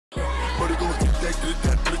Brody gon' get that,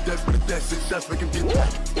 put that, 6 shots, make him get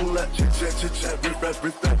that. All that chit-chat,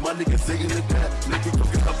 rip-rap. My nigga saying it that. Nigga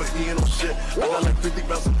talking up, but he ain't on shit. I got like 50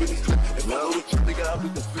 rounds of Benny clip. If I know the truth, nigga, I'll be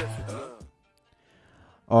the fifth.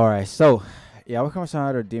 Alright, so yeah, welcome to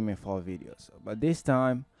another Demonfall video. But this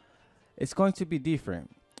time it's going to be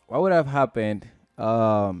different. What would have happened?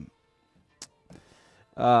 I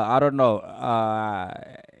don't know.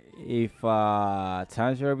 If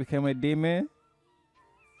Tanjiro became a demon.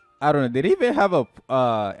 I don't know. Did he even have a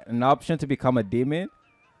an option to become a demon?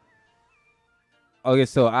 Okay,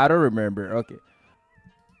 so I don't remember. Okay.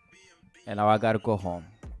 And now I gotta go home.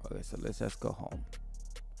 Okay, so let's just go home.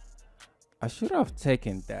 I should have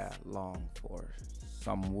taken that long for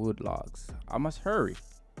some wood logs. I must hurry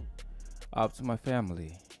up to my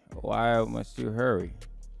family. Why must you hurry?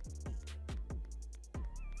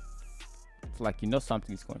 It's like you know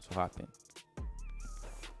something is going to happen.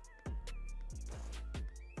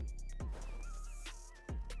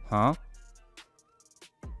 Huh?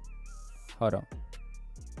 Hold on.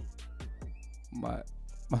 My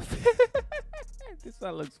this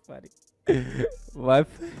one looks funny. My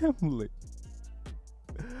family.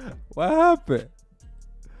 What happened?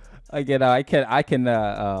 Again, I can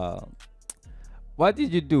what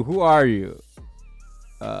did you do? Who are you?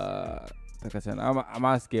 I'm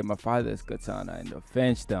asking my father's katana and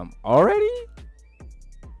avenge them already.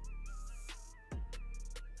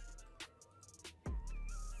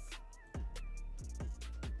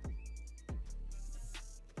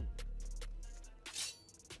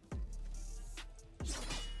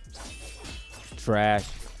 Trash.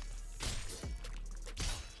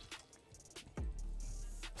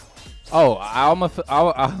 Oh, I almost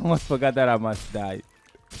forgot that I must die.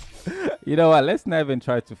 You know what? Let's not even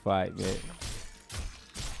try to fight, man.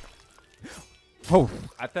 Oh,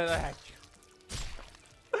 I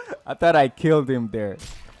thought I killed him there.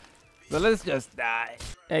 So let's just die.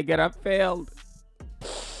 Again, I failed.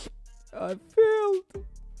 I failed.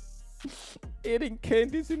 Eating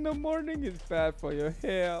candies in the morning is bad for your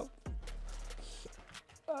health.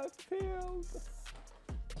 I failed.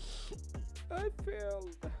 I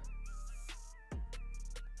failed.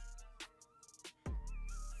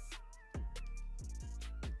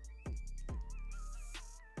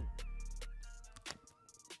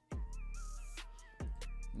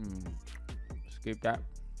 Skip that.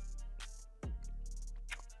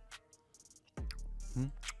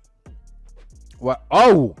 What?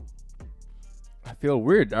 Oh! I feel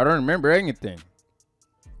weird. I don't remember anything.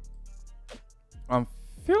 I'm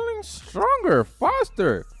feeling stronger,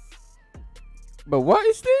 faster. But what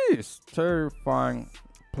is this terrifying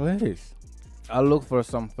place? I look for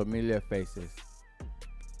some familiar faces.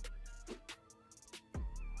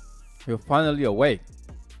 You're finally awake.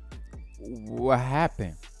 What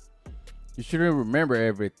happened? You shouldn't remember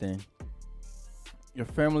everything. Your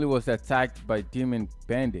family was attacked by demon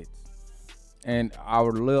bandits, and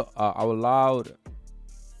our loud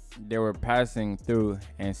they were passing through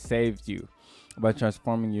and saved you by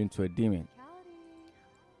transforming you into a demon.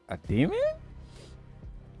 A demon?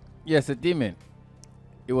 Yes, a demon.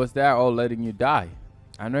 It was that all letting you die.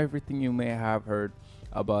 I know everything you may have heard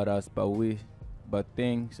about us, but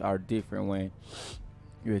things are different when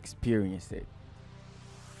you experience it.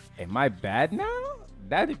 Am I bad now?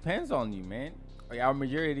 That depends on you, man. Like, our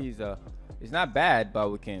majority is it's not bad,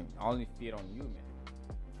 but we can only feed on you, man.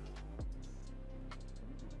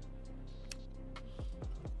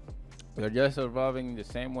 We're just surviving the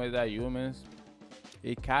same way that humans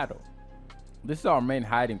eat cattle. This is our main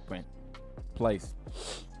hiding place.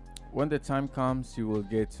 When the time comes, you will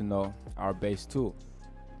get to know our base too.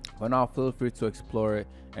 For now, feel free to explore it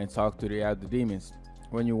and talk to the other demons.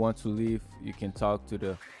 When you want to leave, you can talk to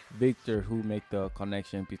the Victor who make the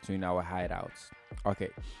connection between our hideouts. Okay,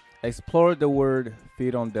 explore the world,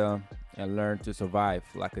 feed on them, and learn to survive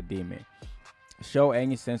like a demon. Show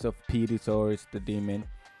any sense of pity towards the demon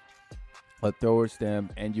or towards them,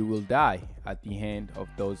 and you will die at the hand of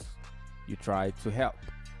those you try to help.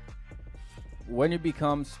 When you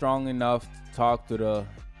become strong enough to talk to the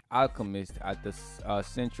alchemist at the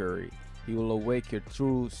sanctuary, he will awake your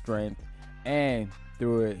true strength, and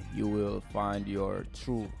through it you will find your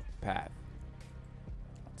true path.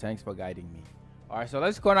 Thanks for guiding me. All right, so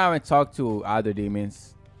let's go now and talk to other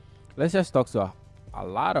demons. Let's just talk to a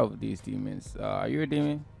lot of these demons. Are you a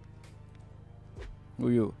demon? Who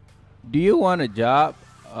are you? Do you want a job?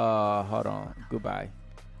 Hold on. Goodbye.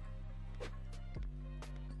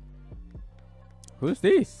 Who's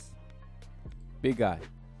this? Big guy.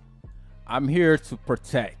 I'm here to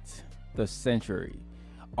protect the sanctuary.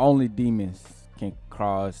 Only demons can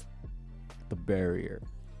cross the barrier.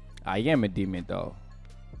 I am a demon though.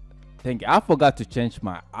 Thank you. I forgot to change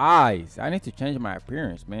my eyes. I need to change my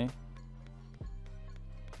appearance, man.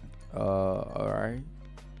 Alright.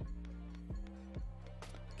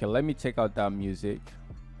 Okay, let me check out that music.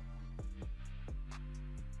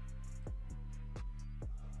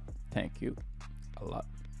 Thank you a lot.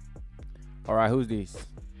 Alright, who's this?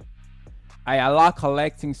 I like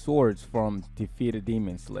collecting swords from defeated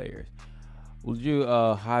demon slayers. Would you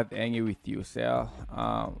have any with you, Sal?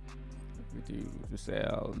 With you,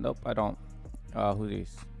 Sal? Nope, I don't. Who's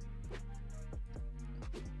this?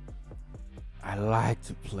 I like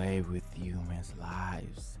to play with humans'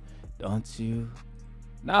 lives, don't you?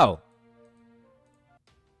 No.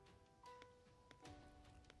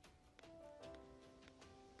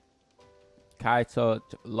 Kaito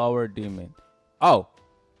lower demon. Oh.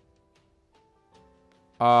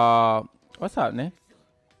 What's happening?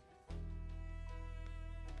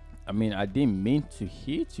 I mean, I didn't mean to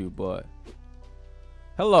hit you, but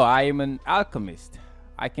hello, I am an alchemist.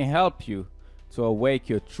 I can help you to awake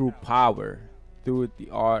your true power through the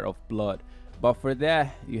art of blood, but for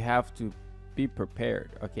that you have to be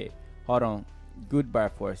prepared. Okay, hold on, goodbye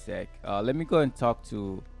for a sec. Let me go and talk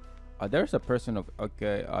to there's a person of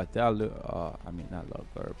okay, I mean not love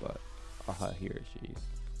her, but here she is.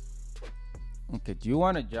 Okay, do you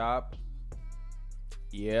want a job?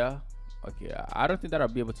 Yeah. Okay, I don't think that I'll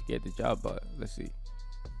be able to get the job, but let's see.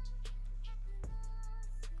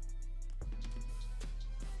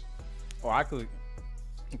 Oh, I could.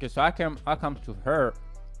 Okay, so I come to her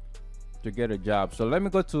to get a job. So let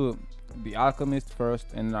me go to the alchemist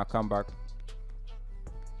first, and then I'll come back.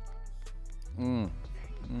 Hold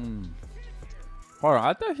on,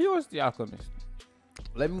 I thought he was the alchemist.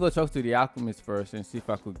 Let me go talk to the alchemist first and see if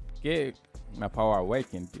I could get my power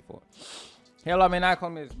awakened before. Hello, I'm an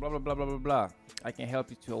alchemist, blah, blah, blah, blah, blah, blah. I can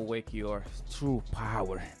help you to awake your true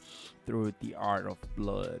power through the art of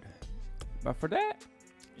blood. But for that,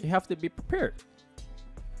 you have to be prepared.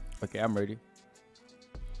 Okay, I'm ready.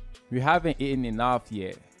 You haven't eaten enough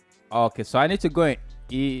yet. Okay, so I need to go and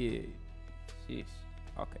eat. Sheesh.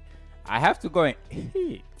 Okay. I have to go and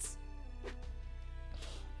eat.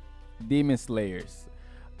 Demon Slayers.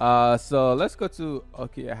 So let's go to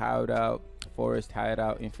hideout, forest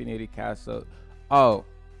hideout, infinity castle. Oh,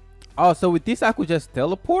 so with this I could just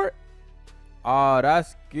teleport. Oh,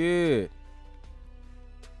 that's good.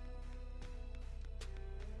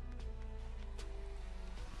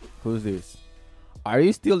 Who's this? Are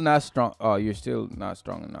you still not strong? Oh, you're still not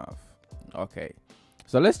strong enough. Okay,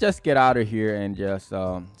 so let's just get out of here and just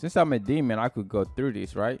since I'm a demon, I could go through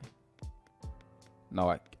this, right?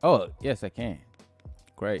 No, oh yes, I can.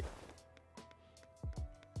 Great.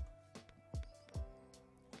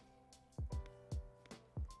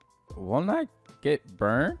 Won't I get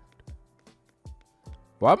burned?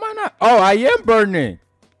 Why am I not? Oh, I am burning.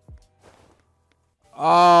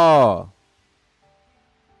 Oh.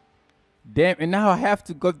 Damn, and now I have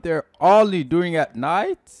to go there only during at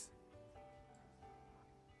night?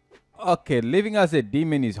 Okay, living as a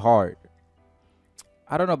demon is hard.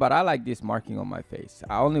 I don't know, but I like this marking on my face.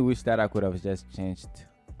 I only wish that I could have just changed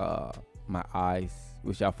my eyes,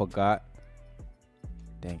 which I forgot.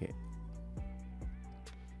 Dang it.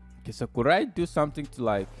 Okay, so could I do something to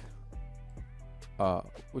like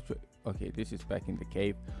which way? Okay, this is back in the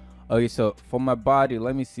cave. Okay, so for my body,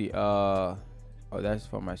 let me see. Oh, that's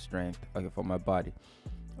for my strength. Okay, for my body.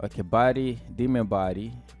 Okay, body, demon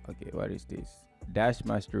body. Okay, what is this? Dash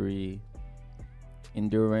mastery,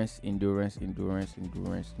 endurance.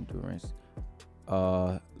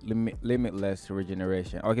 Limitless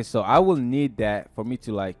regeneration. Okay, so I will need that for me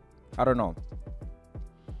to like, I don't know,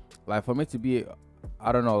 like for me to be,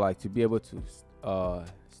 I don't know, like to be able to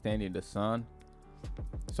stand in the sun.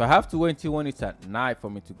 So I have to wait until when it's at night for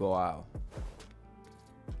me to go out.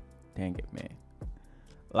 Dang it, man.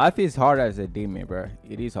 Life is hard as a demon, bro.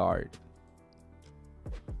 It is hard.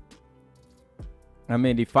 I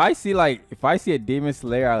mean, if I see a demon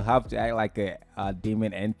slayer, I'll have to act like a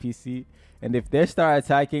demon NPC. And if they start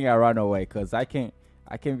attacking, I run away because I can't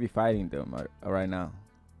be fighting them right now.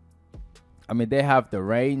 I mean, they have the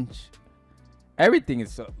range. Everything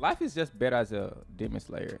is so. Life is just better as a demon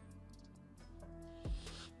slayer.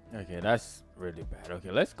 Okay, that's really bad. Okay,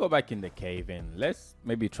 let's go back in the cave and let's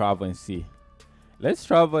maybe travel and see. Let's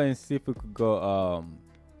travel and see if we could go.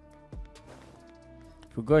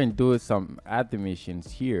 If we go and do some admin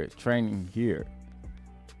missions here, training here,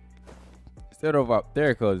 instead of up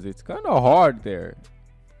there, cause it's kind of hard there.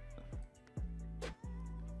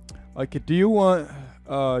 Okay, do you want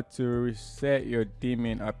to reset your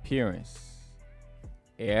demon appearance?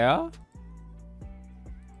 Yeah.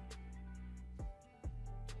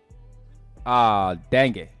 Ah,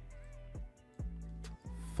 dang it.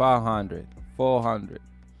 500, 400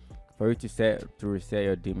 for you to reset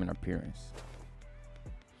your demon appearance.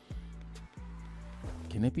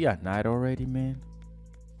 Can it be at night already, man?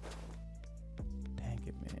 Dang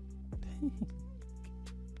it,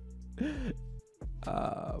 man.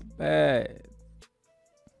 Oh, man.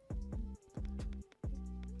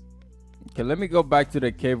 Okay, let me go back to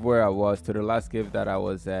the cave where I was, to the last cave that I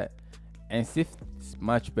was at, and see if it's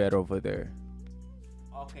much better over there.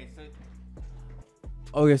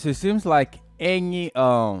 Okay, so it seems like any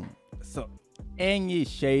any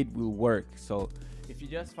shade will work. So if you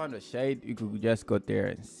just found a shade, you could just go there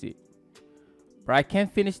and see. But I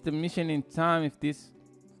can't finish the mission in time if this.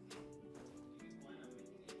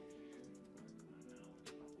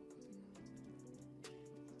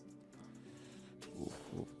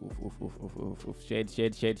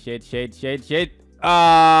 Shade.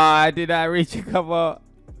 Ah, I did not reach a cover.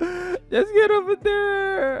 Just get over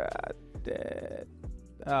there. Dead.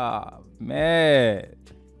 Ah, man.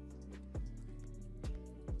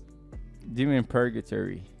 Demon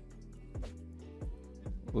Purgatory.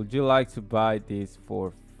 Would you like to buy this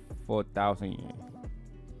for 4,000 yen?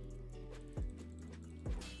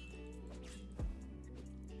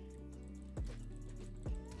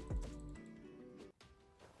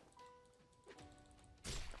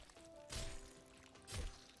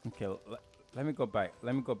 Okay, let me go back.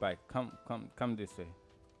 Come this way.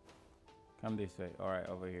 Come this way. All right,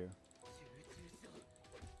 over here.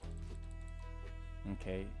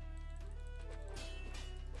 Okay.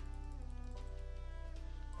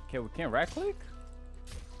 Okay, we can't right click?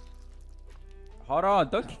 Hold on,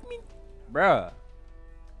 don't kick me. Bruh.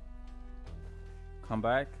 Come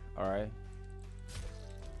back. All right.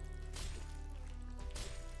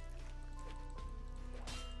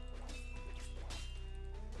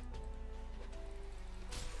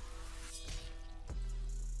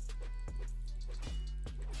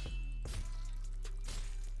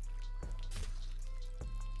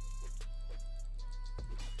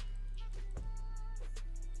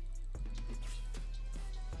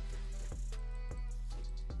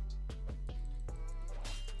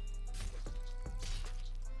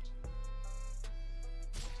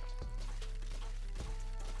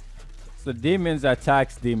 So demons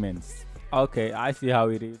attacks demons. Okay, I see how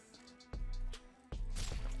it is.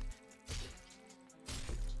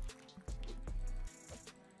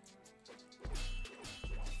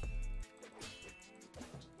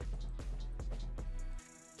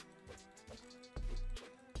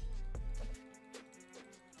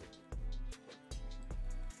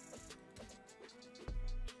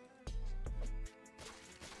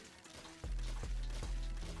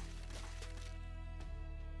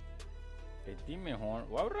 Demon horn.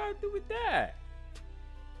 What would I do with that?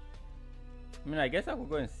 I mean, I guess I could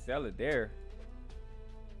go and sell it there.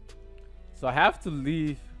 So I have to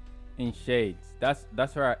leave in shades. That's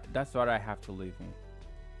what I have to leave in.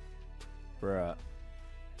 Bruh.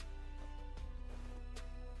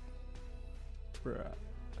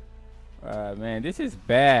 Man, this is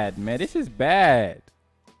bad, man. This is bad.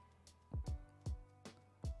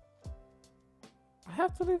 I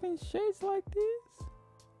have to live in shades like this.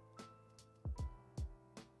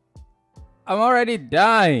 I'm already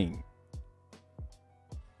dying.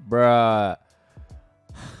 Bruh.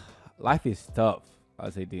 Life is tough.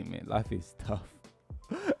 I'll say, man, life is tough.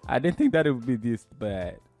 I didn't think that it would be this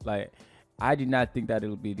bad. Like, I did not think that it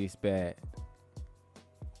would be this bad.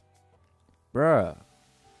 Bruh.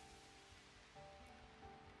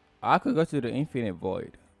 I could go to the Infinite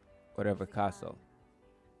Void. Whatever castle.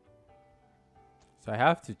 So I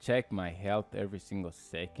have to check my health every single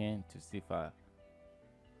second to see if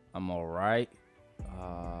I'm alright.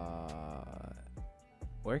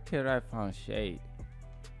 Where could I find shade?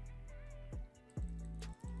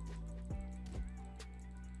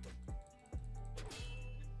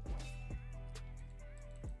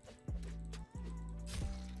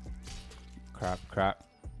 Crap.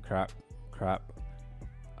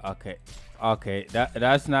 Okay.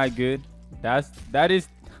 That's not good. That is.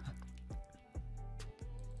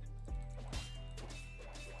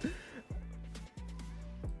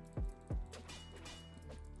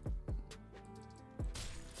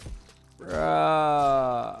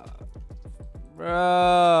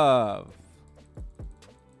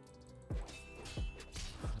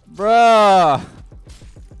 Bruh.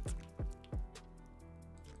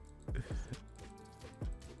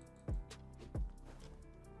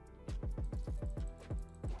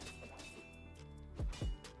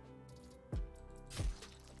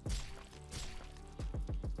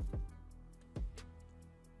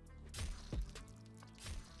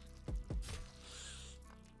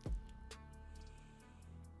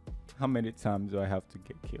 How many times do I have to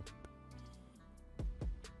get killed?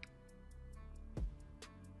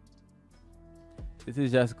 This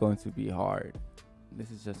is just going to be hard. This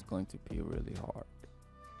is just going to be really hard.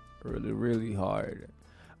 Really hard.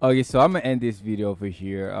 Okay, so I'm gonna end this video over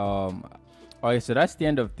here. Okay, so that's the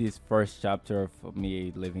end of this first chapter of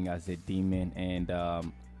me living as a demon, and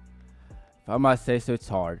if I must say so, it's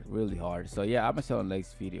hard, really hard. So yeah, I'm gonna see you on the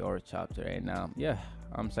next video or chapter, and yeah,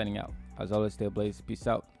 I'm signing out. As always, stay blazed. Peace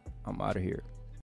out. I'm out of here.